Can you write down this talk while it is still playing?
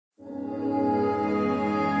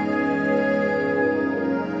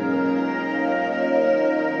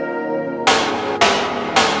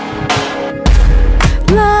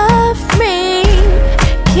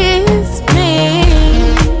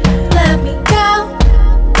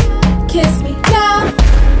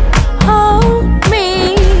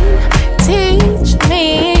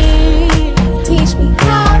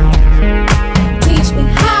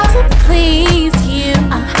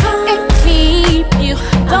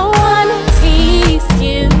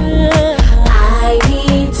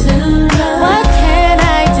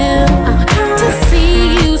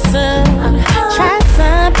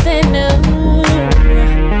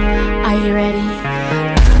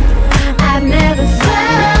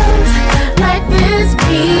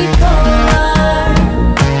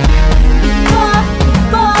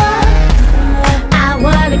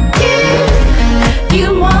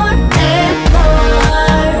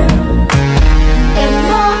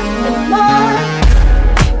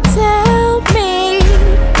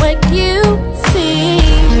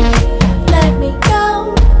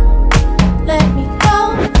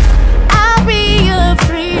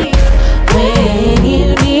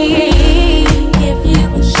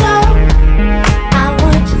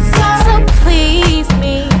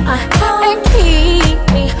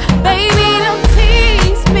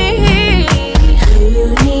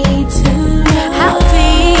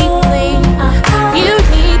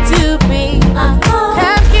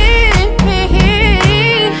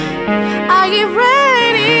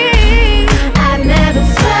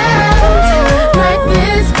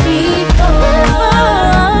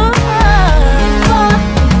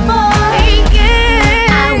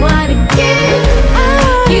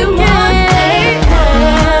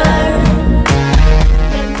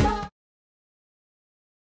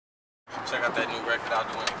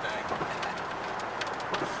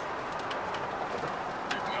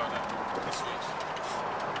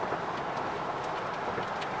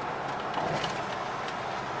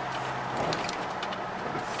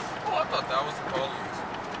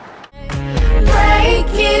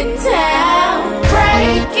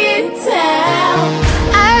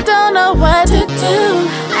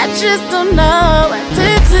just don't know what to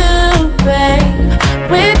do, babe.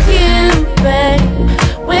 With you, babe.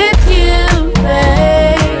 With you,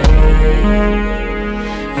 babe.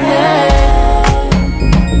 Hey.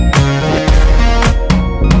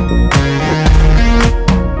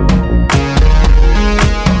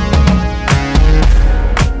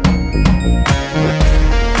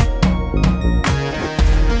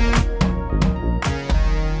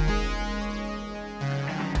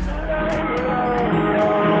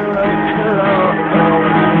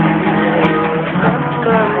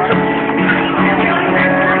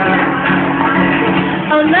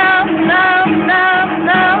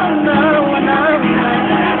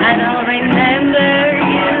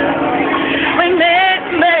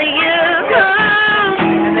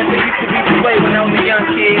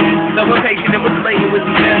 So we're patient and we're playing with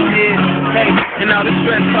the best is. Hey, and all the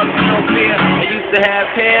stress comes from no fear. I used to have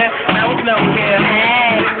hair, now it's no hair.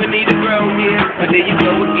 Hey, we need to grow here. But there you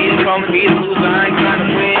go again, calling me a loser. I ain't trying to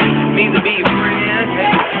win. Need to be your friend.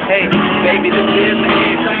 Hey, baby, this is the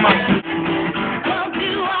end. Come on.